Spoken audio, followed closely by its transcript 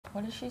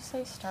What did she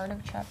say? Start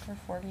of chapter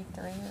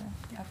 43?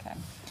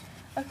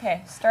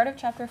 Okay, start of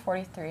chapter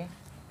 43.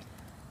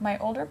 My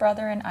older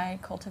brother and I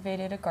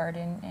cultivated a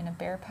garden in a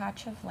bare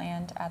patch of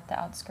land at the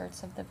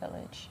outskirts of the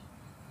village.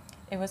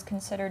 It was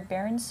considered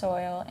barren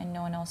soil and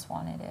no one else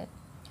wanted it.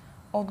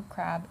 Old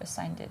Crab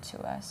assigned it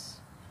to us.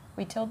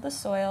 We tilled the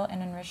soil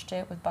and enriched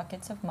it with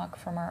buckets of muck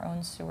from our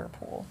own sewer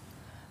pool.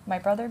 My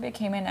brother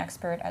became an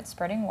expert at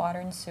spreading water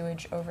and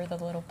sewage over the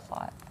little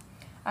plot.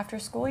 After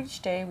school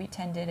each day, we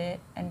tended it,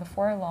 and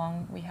before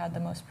long, we had the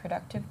most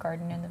productive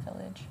garden in the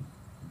village.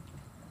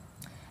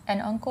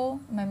 An uncle,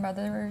 my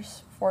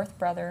mother's fourth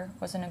brother,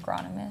 was an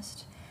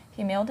agronomist.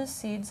 He mailed us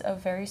seeds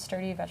of very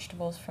sturdy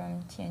vegetables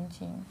from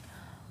Tianjin.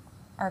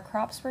 Our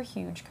crops were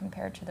huge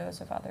compared to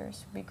those of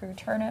others. We grew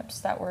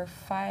turnips that were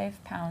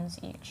 5 pounds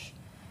each.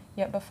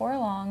 Yet before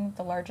long,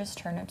 the largest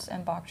turnips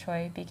and bok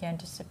choy began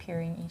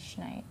disappearing each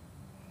night.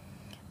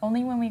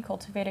 Only when we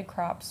cultivated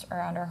crops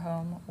around our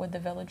home would the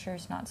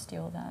villagers not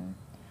steal them.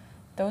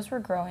 Those were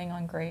growing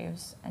on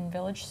graves, and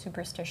village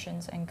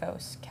superstitions and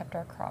ghosts kept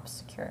our crops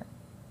secure.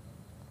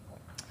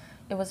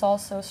 It was all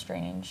so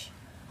strange.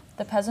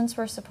 The peasants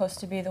were supposed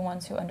to be the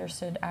ones who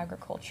understood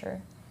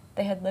agriculture.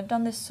 They had lived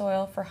on this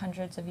soil for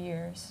hundreds of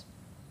years.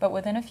 But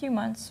within a few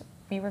months,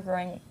 we were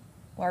growing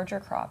larger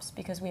crops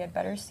because we had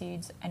better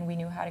seeds and we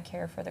knew how to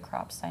care for the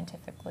crops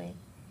scientifically.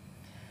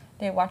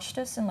 They watched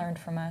us and learned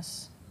from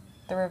us.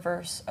 The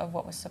reverse of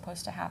what was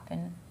supposed to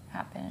happen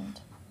happened.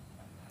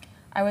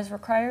 I was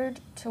required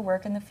to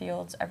work in the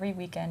fields every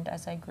weekend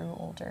as I grew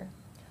older.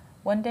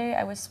 One day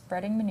I was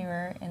spreading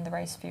manure in the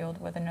rice field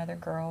with another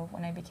girl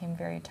when I became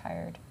very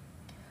tired.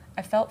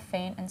 I felt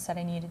faint and said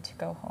I needed to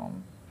go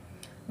home.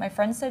 My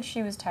friend said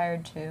she was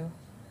tired too.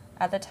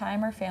 At the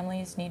time, our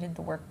families needed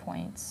the work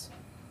points.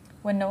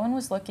 When no one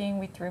was looking,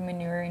 we threw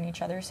manure in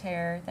each other's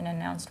hair, then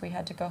announced we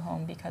had to go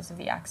home because of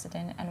the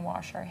accident and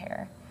wash our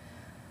hair.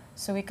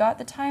 So we got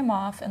the time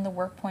off and the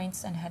work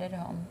points and headed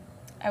home.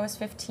 I was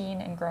 15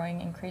 and growing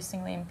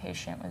increasingly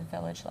impatient with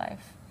village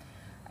life.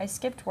 I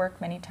skipped work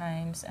many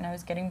times and I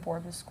was getting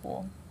bored with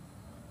school.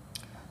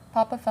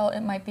 Papa felt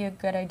it might be a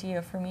good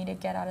idea for me to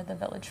get out of the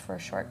village for a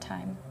short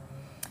time.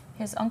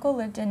 His uncle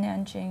lived in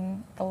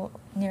Nanjing, the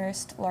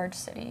nearest large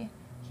city.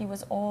 He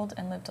was old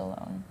and lived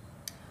alone.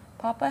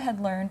 Papa had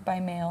learned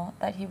by mail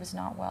that he was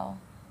not well.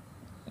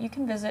 You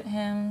can visit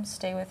him,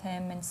 stay with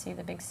him, and see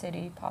the big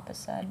city, Papa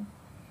said.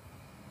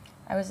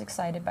 I was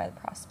excited by the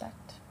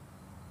prospect.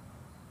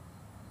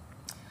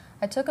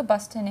 I took a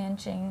bus to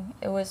Nanjing.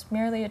 It was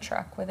merely a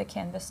truck with a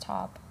canvas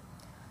top.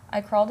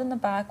 I crawled in the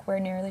back where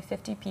nearly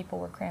 50 people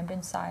were crammed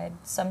inside,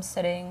 some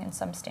sitting and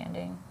some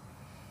standing.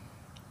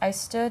 I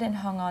stood and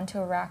hung onto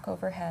a rack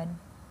overhead.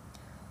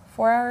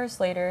 4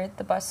 hours later,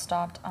 the bus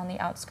stopped on the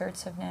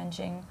outskirts of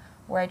Nanjing,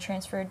 where I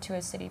transferred to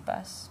a city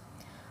bus.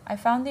 I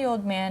found the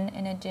old man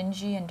in a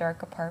dingy and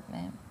dark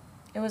apartment.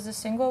 It was a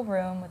single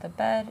room with a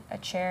bed, a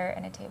chair,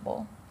 and a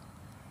table.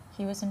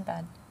 He was in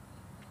bed.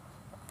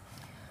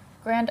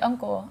 Grand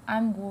uncle,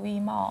 I'm Wu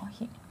Mao,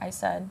 I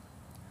said.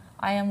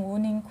 I am Wu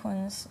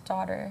Ningkun's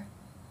daughter.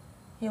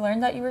 He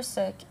learned that you were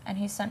sick, and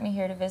he sent me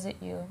here to visit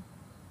you.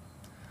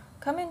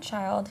 Come in,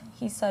 child,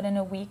 he said in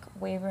a weak,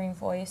 wavering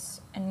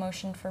voice, and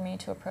motioned for me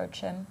to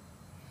approach him.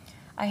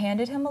 I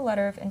handed him a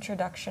letter of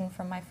introduction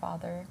from my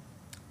father.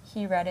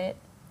 He read it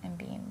and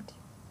beamed.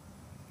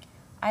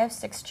 I have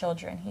 6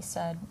 children, he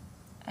said,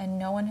 and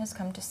no one has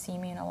come to see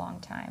me in a long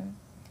time.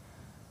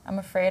 I'm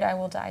afraid I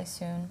will die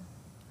soon.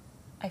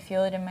 I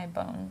feel it in my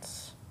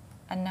bones.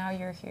 And now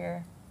you're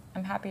here.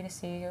 I'm happy to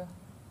see you.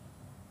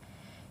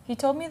 He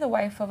told me the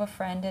wife of a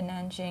friend in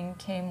Nanjing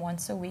came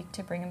once a week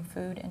to bring him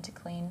food and to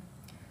clean.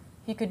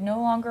 He could no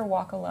longer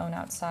walk alone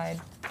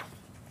outside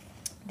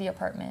the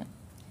apartment.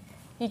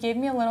 He gave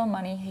me a little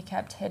money he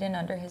kept hidden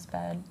under his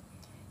bed.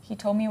 He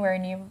told me where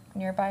a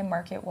nearby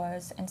market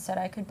was and said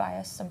I could buy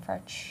us some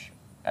fresh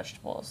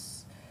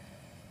vegetables.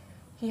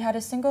 He had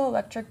a single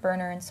electric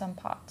burner and some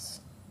pots.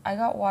 I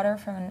got water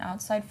from an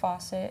outside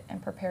faucet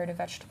and prepared a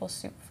vegetable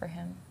soup for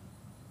him.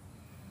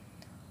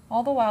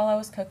 All the while I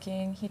was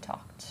cooking, he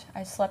talked.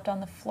 I slept on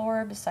the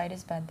floor beside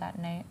his bed that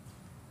night.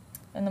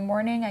 In the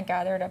morning, I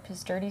gathered up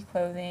his dirty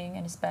clothing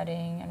and his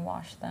bedding and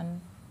washed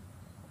them.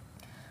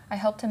 I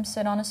helped him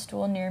sit on a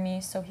stool near me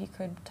so he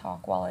could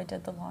talk while I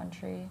did the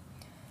laundry.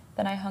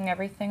 Then I hung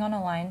everything on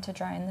a line to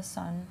dry in the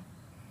sun.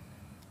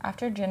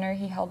 After dinner,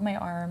 he held my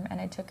arm and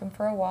I took him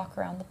for a walk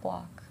around the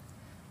block.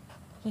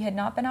 He had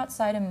not been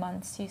outside in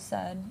months, he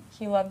said.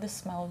 He loved the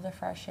smell of the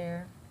fresh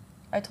air.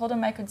 I told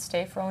him I could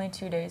stay for only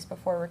 2 days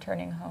before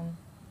returning home.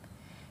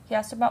 He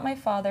asked about my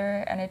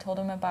father, and I told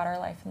him about our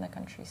life in the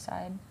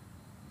countryside.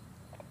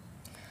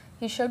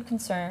 He showed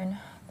concern.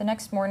 The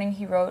next morning,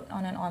 he wrote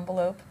on an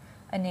envelope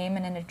a name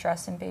and an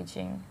address in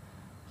Beijing.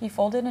 He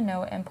folded a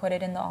note and put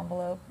it in the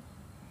envelope.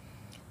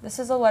 This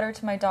is a letter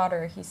to my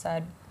daughter, he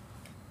said.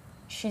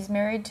 She's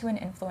married to an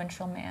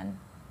influential man.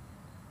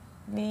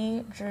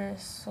 Li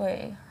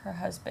Zhisui, her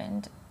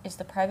husband, is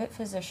the private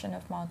physician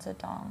of Mao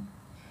Zedong.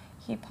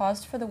 He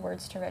paused for the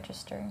words to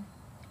register.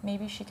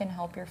 Maybe she can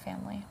help your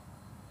family.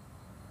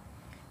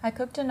 I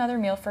cooked another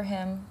meal for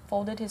him,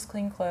 folded his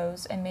clean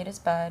clothes, and made his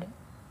bed,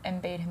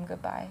 and bade him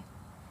goodbye.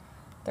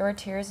 There were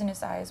tears in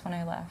his eyes when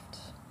I left.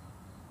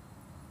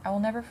 I will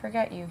never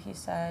forget you, he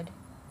said.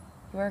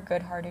 You are a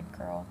good-hearted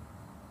girl.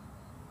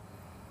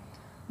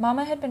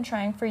 Mama had been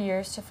trying for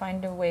years to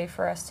find a way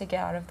for us to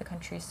get out of the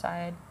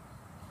countryside.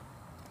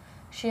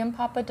 She and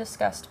Papa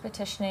discussed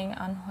petitioning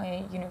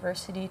Anhui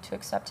University to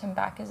accept him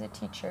back as a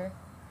teacher.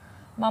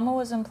 Mama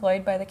was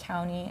employed by the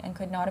county and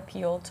could not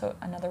appeal to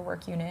another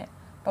work unit,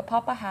 but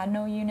Papa had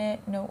no unit,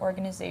 no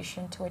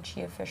organization to which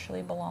he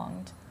officially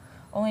belonged.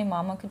 Only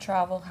Mama could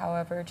travel,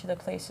 however, to the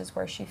places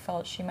where she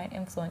felt she might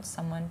influence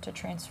someone to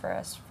transfer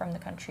us from the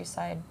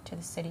countryside to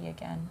the city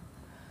again.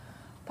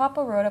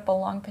 Papa wrote up a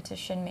long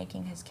petition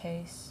making his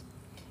case.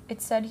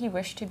 It said he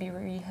wished to be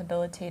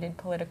rehabilitated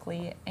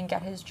politically and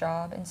get his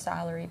job and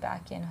salary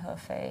back in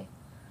Hefei.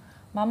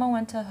 Mama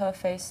went to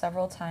Hefei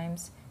several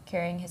times,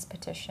 carrying his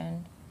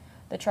petition.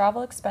 The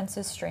travel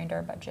expenses strained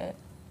our budget.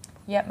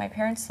 Yet my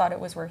parents thought it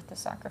was worth the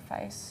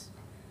sacrifice.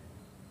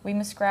 We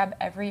must grab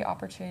every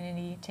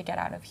opportunity to get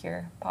out of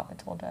here, Papa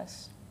told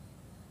us.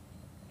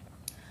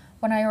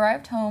 When I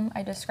arrived home,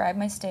 I described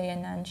my stay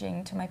in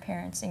Nanjing to my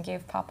parents and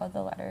gave Papa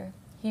the letter.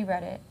 He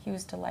read it. He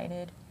was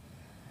delighted.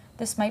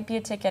 This might be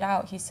a ticket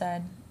out, he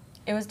said.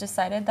 It was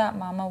decided that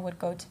Mama would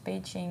go to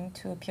Beijing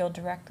to appeal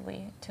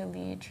directly to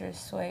Li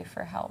Zhisui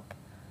for help.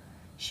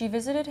 She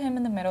visited him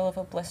in the middle of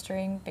a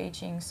blistering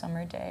Beijing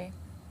summer day.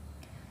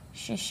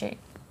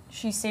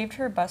 She saved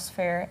her bus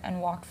fare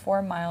and walked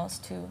 4 miles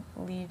to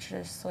Li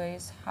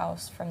Zhisui's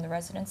house from the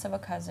residence of a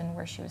cousin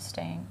where she was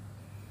staying.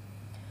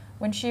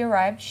 When she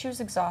arrived, she was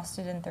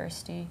exhausted and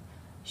thirsty.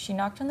 She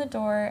knocked on the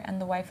door, and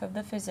the wife of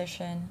the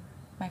physician,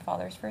 my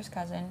father's first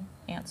cousin,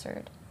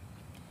 answered.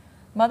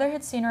 Mother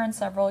had seen her on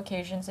several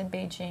occasions in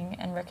Beijing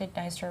and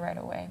recognized her right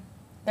away.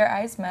 Their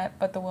eyes met,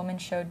 but the woman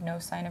showed no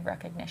sign of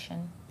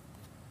recognition.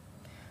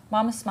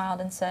 Mama smiled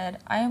and said,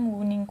 I am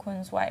Wu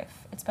Ningkun's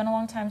wife. It's been a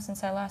long time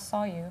since I last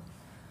saw you.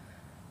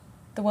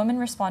 The woman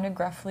responded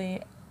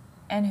gruffly,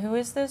 And who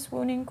is this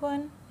Wu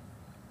Ningkun?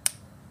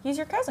 He's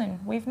your cousin.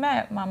 We've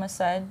met, Mama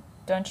said.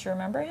 Don't you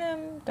remember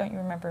him? Don't you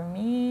remember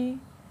me?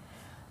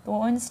 The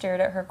woman stared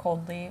at her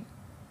coldly.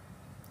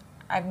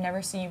 I've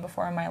never seen you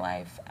before in my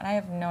life, and I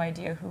have no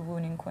idea who Wu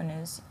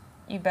Ningkun is.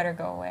 You better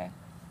go away.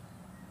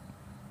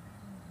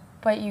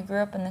 But you grew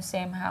up in the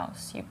same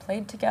house. You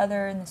played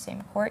together in the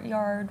same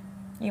courtyard.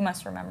 You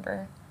must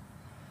remember.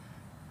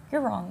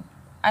 You're wrong.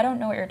 I don't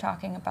know what you're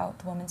talking about,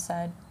 the woman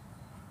said.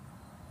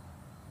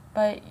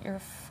 But your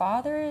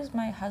father is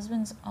my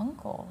husband's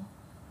uncle.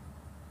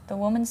 The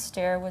woman's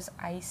stare was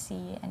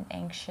icy and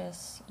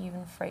anxious,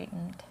 even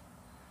frightened.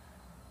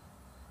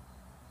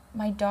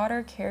 My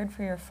daughter cared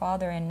for your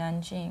father in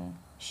Nanjing.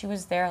 She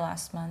was there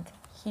last month.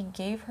 He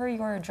gave her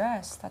your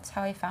address. That's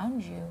how I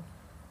found you.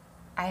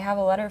 I have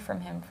a letter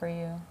from him for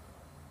you.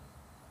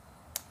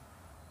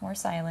 More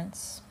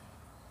silence.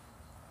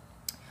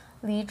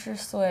 Li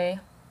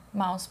Zhisui,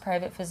 Mao's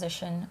private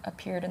physician,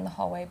 appeared in the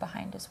hallway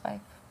behind his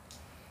wife.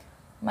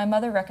 My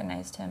mother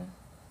recognized him.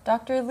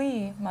 Dr.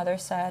 Li, Mother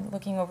said,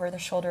 looking over the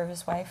shoulder of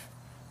his wife.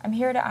 I'm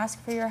here to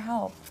ask for your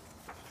help.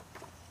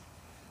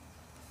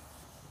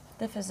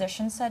 The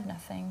physician said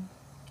nothing.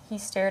 He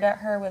stared at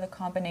her with a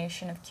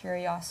combination of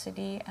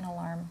curiosity and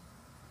alarm.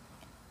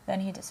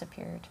 Then he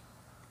disappeared.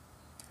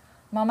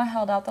 Mama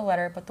held out the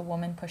letter, but the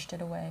woman pushed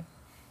it away.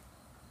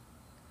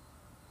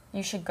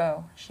 You should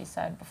go, she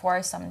said, before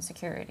I summon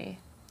security.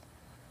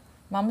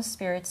 Mama's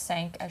spirits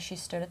sank as she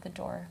stood at the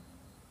door.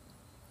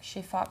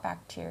 She fought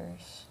back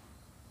tears.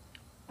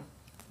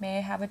 May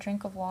I have a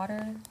drink of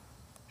water?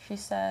 She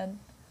said.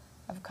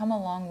 I've come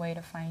a long way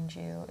to find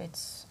you.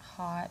 It's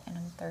hot and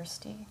I'm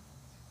thirsty.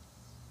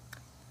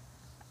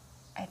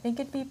 I think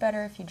it'd be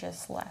better if you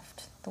just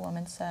left, the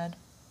woman said.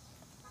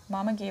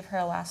 Mama gave her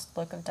a last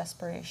look of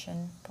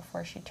desperation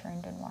before she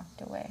turned and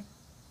walked away.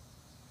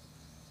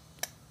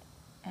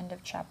 End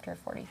of chapter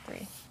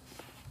 43.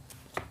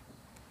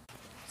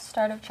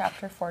 Start of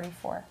chapter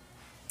 44.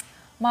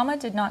 Mama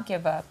did not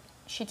give up.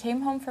 She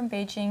came home from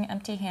Beijing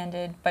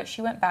empty-handed, but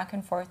she went back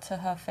and forth to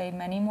Hefei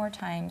many more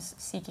times,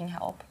 seeking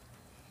help.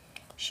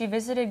 She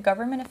visited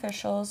government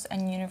officials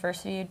and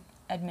university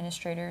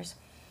administrators,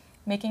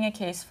 making a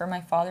case for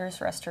my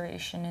father's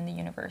restoration in the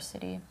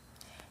university.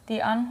 The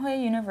Anhui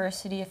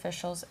University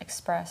officials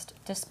expressed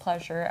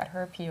displeasure at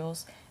her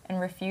appeals and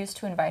refused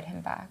to invite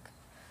him back.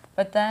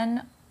 But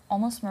then,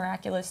 almost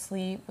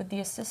miraculously, with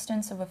the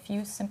assistance of a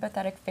few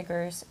sympathetic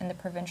figures in the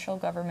provincial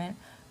government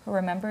who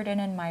remembered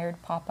and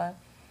admired Papa,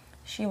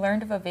 she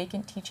learned of a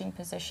vacant teaching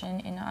position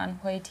in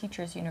Anhui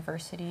Teachers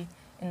University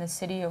in the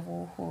city of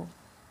Wuhu.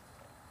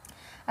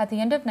 At the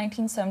end of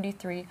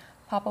 1973,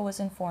 Papa was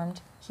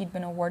informed he'd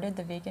been awarded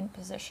the vacant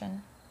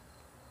position.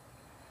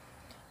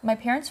 My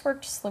parents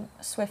worked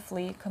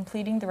swiftly,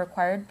 completing the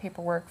required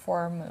paperwork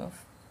for our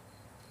move.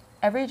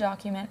 Every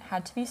document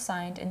had to be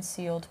signed and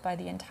sealed by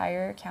the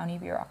entire county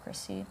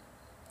bureaucracy.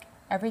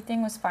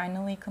 Everything was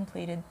finally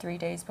completed 3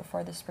 days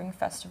before the spring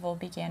festival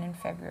began in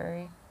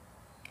February.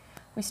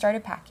 We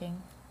started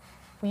packing.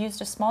 We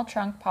used a small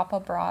trunk Papa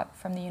brought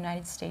from the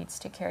United States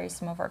to carry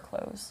some of our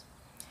clothes.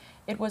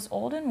 It was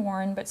old and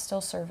worn, but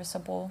still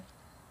serviceable.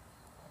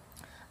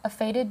 A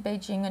faded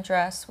Beijing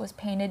address was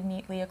painted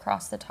neatly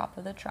across the top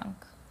of the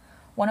trunk.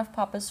 One of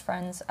Papa's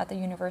friends at the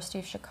University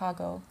of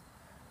Chicago,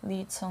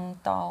 Li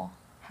Tsung-dao,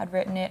 had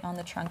written it on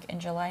the trunk in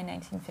July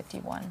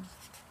 1951.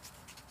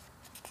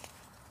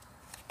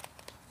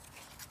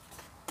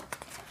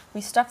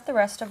 We stuffed the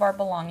rest of our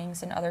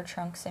belongings in other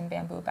trunks and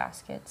bamboo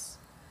baskets.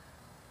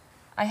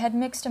 I had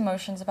mixed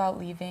emotions about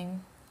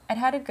leaving. I'd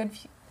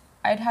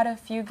had a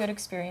few good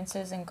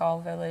experiences in Gaul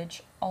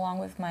Village, along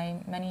with my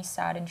many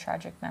sad and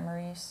tragic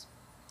memories.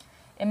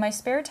 In my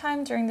spare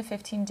time during the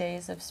 15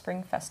 days of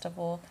Spring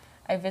Festival,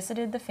 I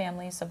visited the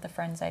families of the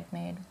friends I'd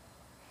made.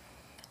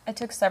 I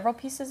took several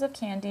pieces of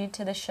candy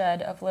to the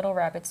shed of Little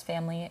Rabbit's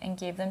family and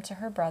gave them to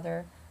her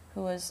brother,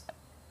 who was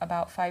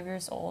about 5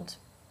 years old.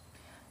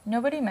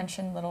 Nobody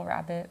mentioned Little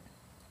Rabbit.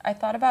 I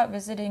thought about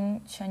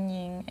visiting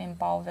Chenying in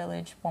Ball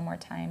Village one more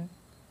time,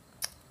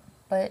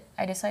 but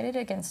I decided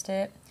against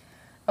it.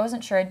 I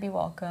wasn't sure I'd be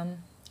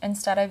welcome.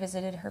 Instead, I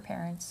visited her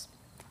parents.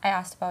 I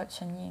asked about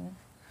Chenying.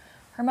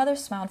 Her mother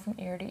smiled from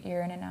ear to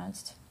ear and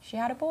announced she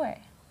had a boy.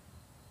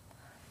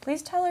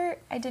 Please tell her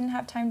I didn't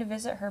have time to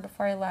visit her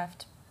before I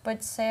left,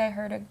 but say I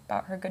heard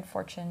about her good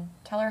fortune.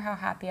 Tell her how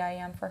happy I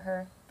am for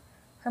her.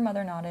 Her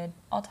mother nodded.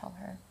 I'll tell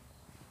her.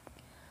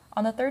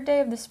 On the third day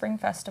of the Spring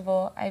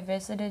Festival, I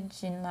visited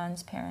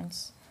Jinlan's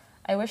parents.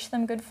 I wished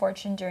them good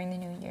fortune during the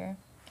new year.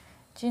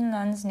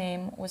 Jinlan's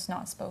name was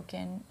not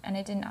spoken, and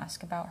I didn't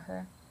ask about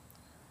her.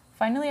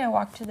 Finally, I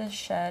walked to the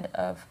shed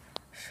of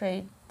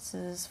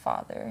Shuizi's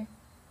father.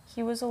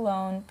 He was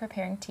alone,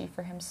 preparing tea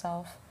for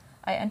himself.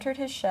 I entered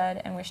his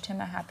shed and wished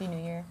him a happy new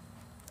year.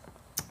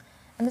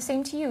 And the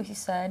same to you, he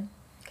said.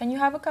 Can you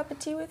have a cup of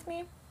tea with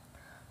me?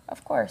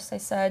 Of course, I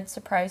said,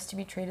 surprised to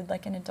be treated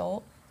like an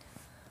adult.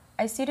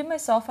 I seated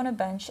myself on a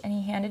bench, and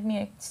he handed me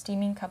a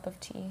steaming cup of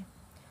tea.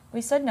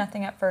 We said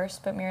nothing at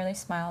first, but merely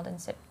smiled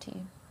and sipped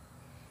tea.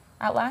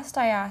 At last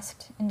I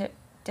asked,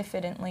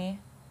 diffidently,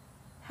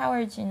 how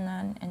are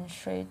Jinlan and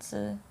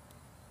Shuizi?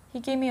 He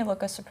gave me a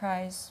look of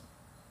surprise.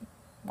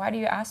 Why do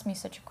you ask me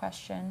such a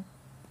question?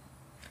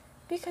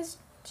 Because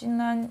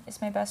Jinlan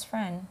is my best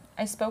friend.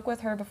 I spoke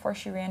with her before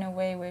she ran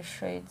away with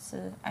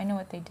Shuizi. I know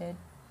what they did.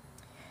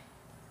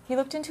 He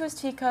looked into his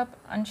teacup,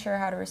 unsure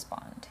how to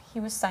respond. He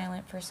was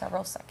silent for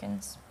several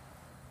seconds.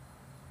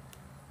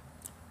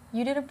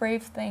 You did a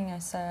brave thing, I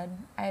said.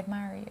 I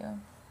admire you.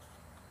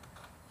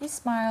 He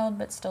smiled,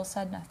 but still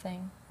said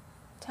nothing.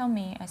 Tell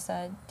me, I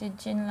said, did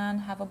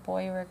Jinlan have a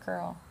boy or a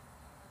girl?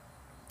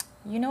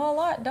 You know a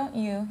lot, don't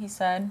you? He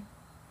said.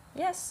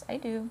 Yes, I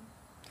do.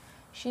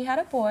 She had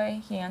a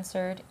boy, he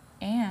answered,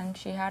 and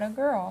she had a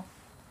girl.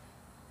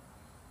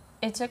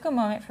 It took a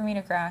moment for me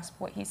to grasp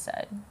what he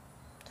said.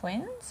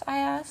 Twins? I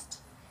asked.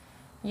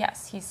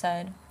 Yes, he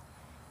said.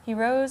 He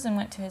rose and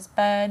went to his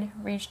bed,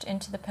 reached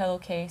into the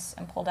pillowcase,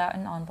 and pulled out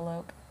an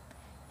envelope.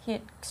 He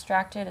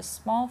extracted a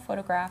small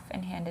photograph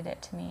and handed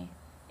it to me.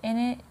 In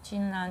it,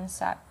 Jinlan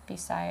sat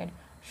beside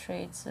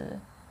Shuizi.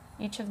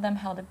 Each of them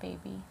held a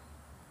baby.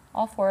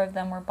 All four of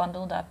them were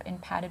bundled up in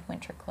padded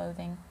winter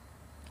clothing.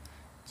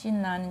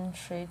 Jinlan and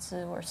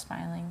Shuizi were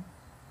smiling.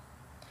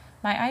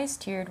 My eyes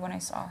teared when I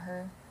saw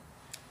her.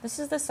 This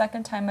is the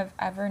second time I've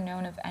ever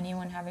known of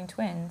anyone having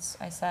twins,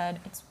 I said.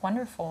 It's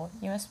wonderful.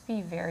 You must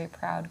be very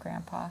proud,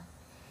 Grandpa.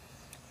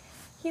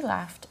 He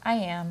laughed. I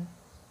am.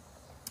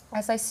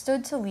 As I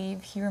stood to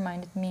leave, he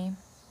reminded me,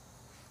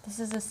 this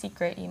is a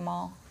secret,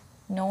 Emal.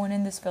 No one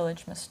in this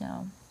village must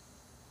know.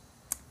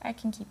 I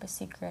can keep a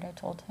secret, I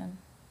told him.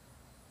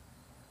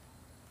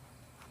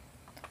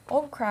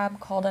 Old Crab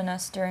called on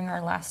us during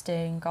our last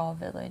day in Gaul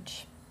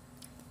Village.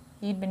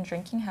 He'd been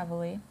drinking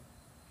heavily.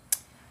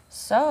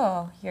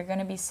 So, you're going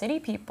to be city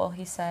people,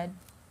 he said.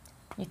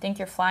 You think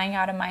you're flying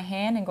out of my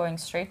hand and going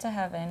straight to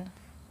heaven.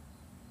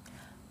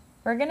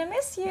 We're going to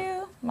miss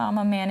you,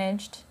 Mama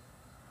managed.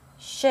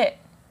 Shit,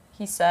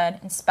 he said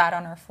and spat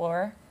on our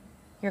floor.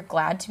 You're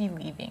glad to be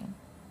leaving.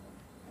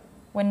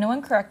 When no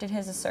one corrected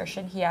his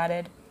assertion, he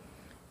added,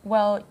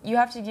 well, you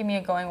have to give me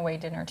a going-away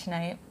dinner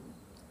tonight.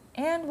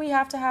 And we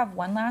have to have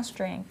one last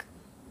drink.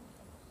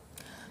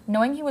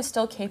 Knowing he was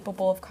still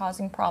capable of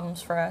causing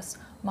problems for us,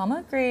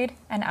 Mama agreed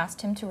and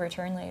asked him to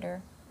return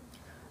later.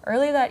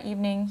 Early that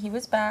evening, he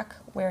was back,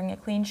 wearing a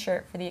clean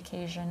shirt for the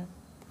occasion.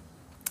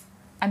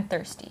 I'm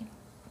thirsty,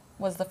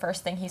 was the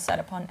first thing he said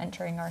upon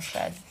entering our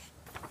shed.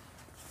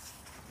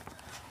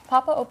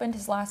 Papa opened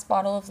his last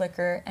bottle of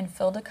liquor and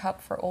filled a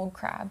cup for Old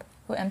Crab,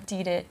 who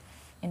emptied it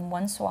in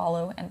one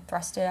swallow and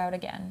thrust it out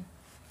again.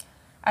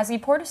 As he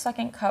poured a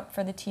second cup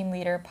for the team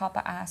leader,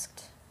 Papa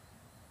asked,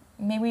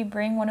 May we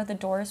bring one of the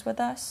doors with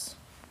us?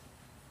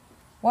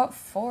 What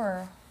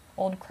for?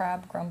 Old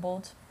Crab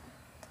grumbled.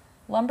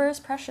 Lumber is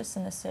precious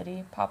in the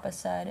city, Papa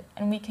said,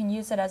 and we can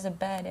use it as a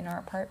bed in our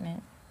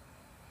apartment.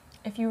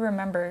 If you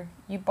remember,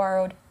 you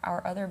borrowed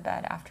our other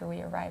bed after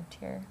we arrived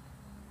here.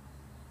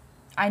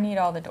 I need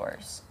all the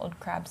doors, Old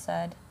Crab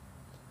said.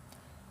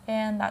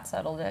 And that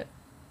settled it.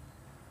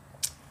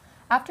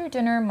 After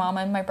dinner, Mama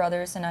and my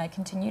brothers and I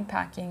continued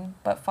packing,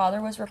 but Father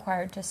was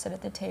required to sit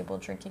at the table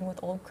drinking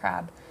with Old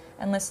Crab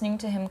and listening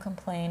to him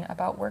complain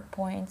about work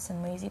points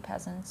and lazy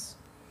peasants.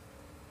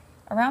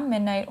 Around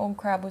midnight, Old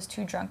Crab was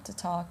too drunk to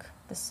talk.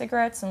 The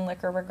cigarettes and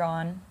liquor were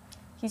gone.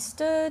 He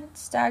stood,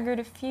 staggered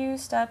a few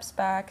steps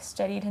back,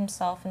 steadied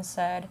himself, and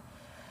said,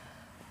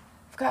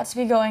 "I've got to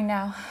be going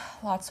now.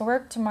 Lots of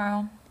work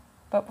tomorrow."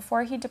 But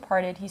before he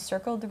departed, he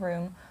circled the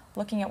room,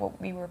 looking at what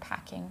we were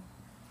packing.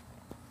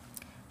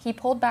 He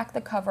pulled back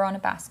the cover on a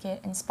basket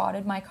and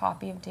spotted my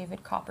copy of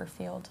David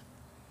Copperfield.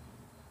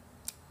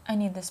 "I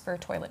need this for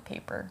toilet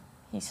paper,"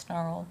 he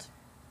snarled.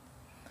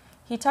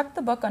 He tucked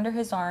the book under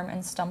his arm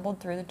and stumbled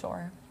through the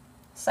door.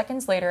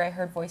 Seconds later, I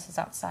heard voices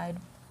outside.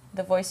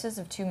 The voices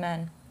of two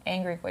men,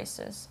 angry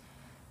voices.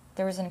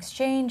 There was an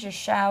exchange, a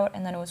shout,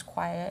 and then it was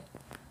quiet.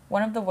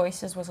 One of the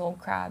voices was Old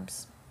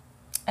Crab's,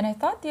 and I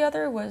thought the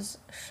other was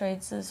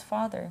Schweiz's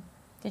father.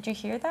 "Did you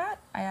hear that?"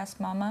 I asked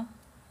Mama.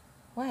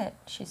 "What?"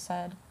 she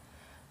said.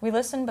 We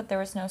listened, but there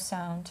was no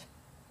sound.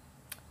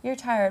 "You're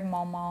tired,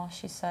 Mama,"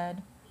 she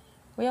said.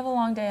 "We have a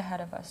long day ahead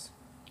of us.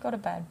 Go to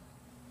bed."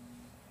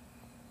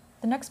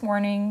 The next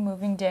morning,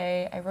 moving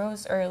day, I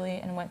rose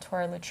early and went to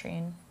our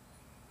latrine.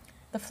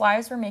 The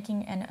flies were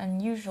making an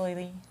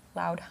unusually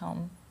loud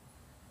hum.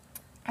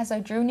 As I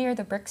drew near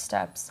the brick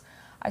steps,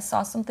 I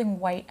saw something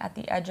white at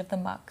the edge of the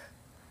muck.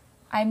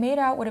 I made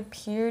out what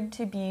appeared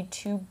to be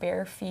two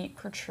bare feet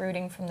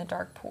protruding from the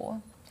dark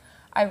pool.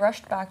 I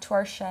rushed back to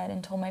our shed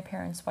and told my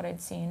parents what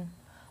I'd seen.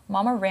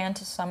 Mama ran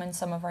to summon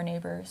some of our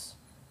neighbors.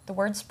 The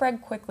word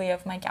spread quickly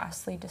of my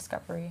ghastly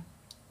discovery.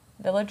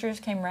 Villagers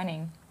came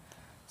running.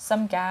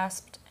 Some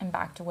gasped and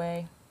backed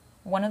away.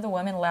 One of the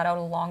women let out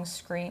a long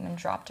scream and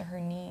dropped to her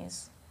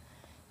knees.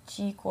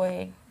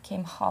 Jikoi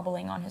came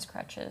hobbling on his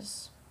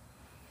crutches.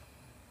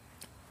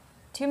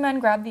 Two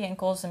men grabbed the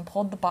ankles and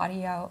pulled the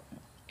body out.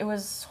 It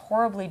was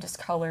horribly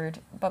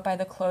discolored, but by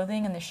the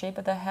clothing and the shape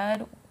of the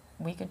head,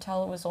 we could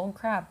tell it was Old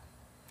Crab.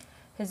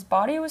 His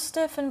body was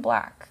stiff and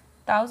black.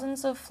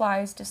 Thousands of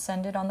flies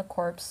descended on the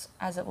corpse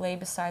as it lay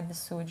beside the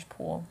sewage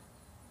pool.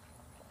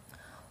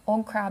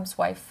 Old Crab's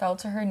wife fell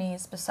to her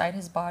knees beside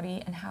his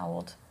body and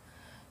howled.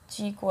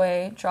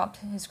 Jikoi dropped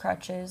his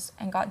crutches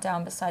and got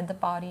down beside the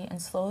body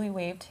and slowly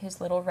waved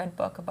his little red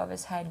book above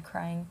his head,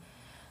 crying,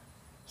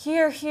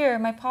 "Here, here,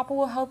 my papa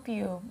will help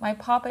you. My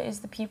papa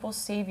is the people's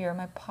savior.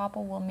 My papa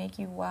will make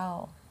you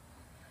well."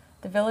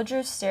 The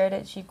villagers stared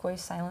at Jikoi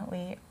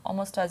silently,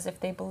 almost as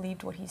if they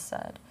believed what he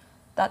said,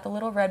 that the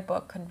little red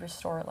book could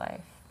restore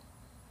life.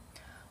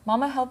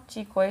 Mama helped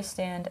Jikoi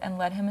stand and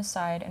led him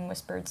aside and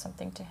whispered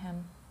something to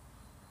him.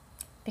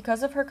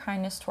 Because of her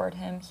kindness toward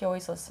him, he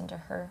always listened to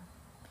her.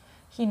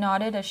 He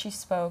nodded as she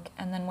spoke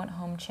and then went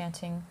home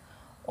chanting,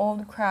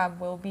 "Old Crab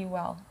will be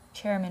well.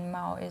 Chairman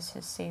Mao is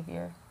his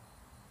savior."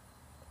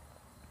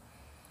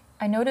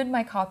 I noted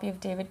my copy of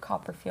David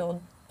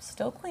Copperfield,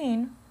 still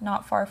clean,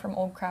 not far from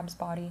Old Crab's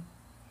body.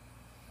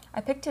 I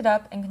picked it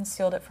up and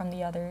concealed it from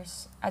the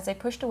others. As I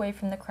pushed away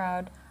from the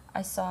crowd,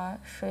 I saw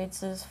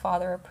Schweiz's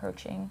father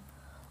approaching.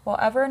 While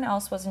everyone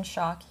else was in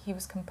shock, he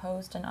was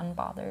composed and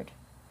unbothered.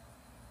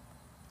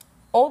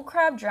 "Old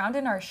Crab drowned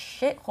in our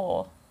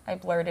shithole," I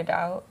blurted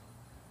out.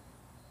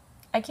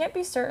 I can't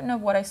be certain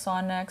of what I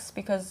saw next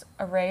because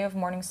a ray of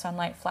morning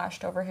sunlight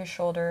flashed over his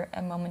shoulder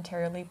and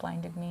momentarily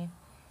blinded me.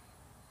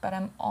 But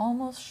I'm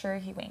almost sure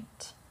he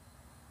winked.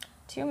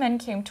 Two men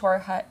came to our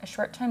hut a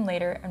short time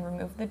later and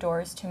removed the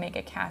doors to make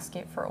a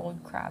casket for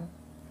Old Crab.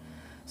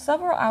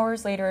 Several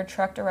hours later, a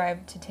truck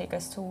arrived to take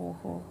us to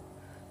Wuhu.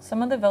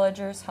 Some of the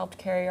villagers helped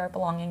carry our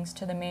belongings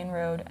to the main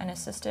road and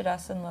assisted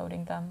us in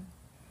loading them.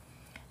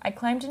 I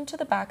climbed into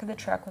the back of the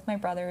truck with my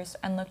brothers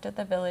and looked at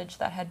the village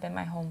that had been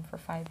my home for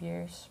 5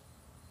 years.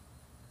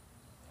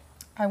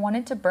 I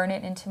wanted to burn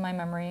it into my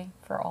memory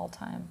for all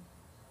time.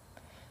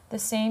 The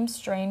same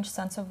strange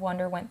sense of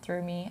wonder went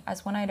through me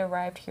as when I'd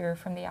arrived here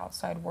from the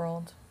outside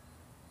world.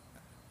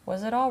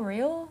 Was it all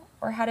real,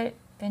 or had it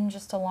been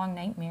just a long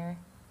nightmare?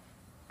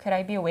 Could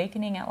I be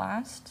awakening at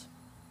last?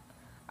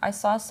 I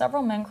saw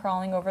several men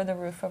crawling over the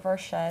roof of our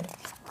shed,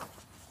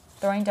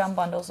 throwing down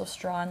bundles of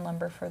straw and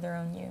lumber for their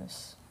own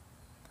use.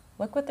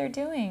 "Look what they're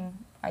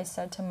doing," I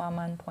said to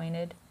Mama and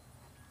pointed.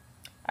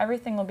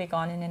 "Everything will be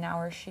gone in an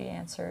hour," she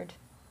answered.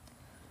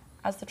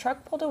 As the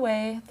truck pulled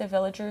away, the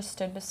villagers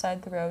stood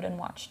beside the road and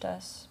watched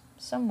us.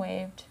 Some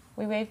waved.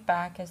 We waved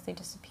back as they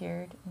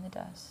disappeared in the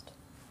dust.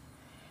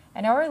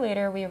 An hour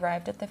later, we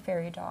arrived at the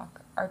ferry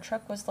dock. Our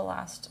truck was the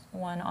last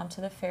one onto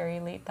the ferry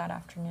late that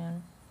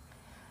afternoon.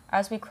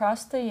 As we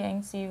crossed the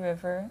Yangtze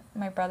River,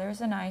 my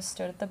brothers and I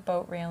stood at the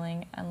boat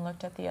railing and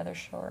looked at the other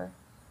shore.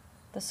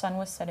 The sun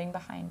was setting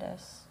behind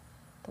us.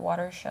 The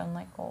water shone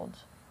like gold.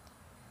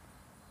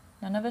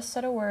 None of us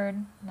said a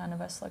word. None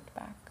of us looked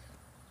back.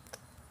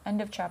 End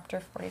of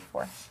chapter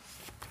 44.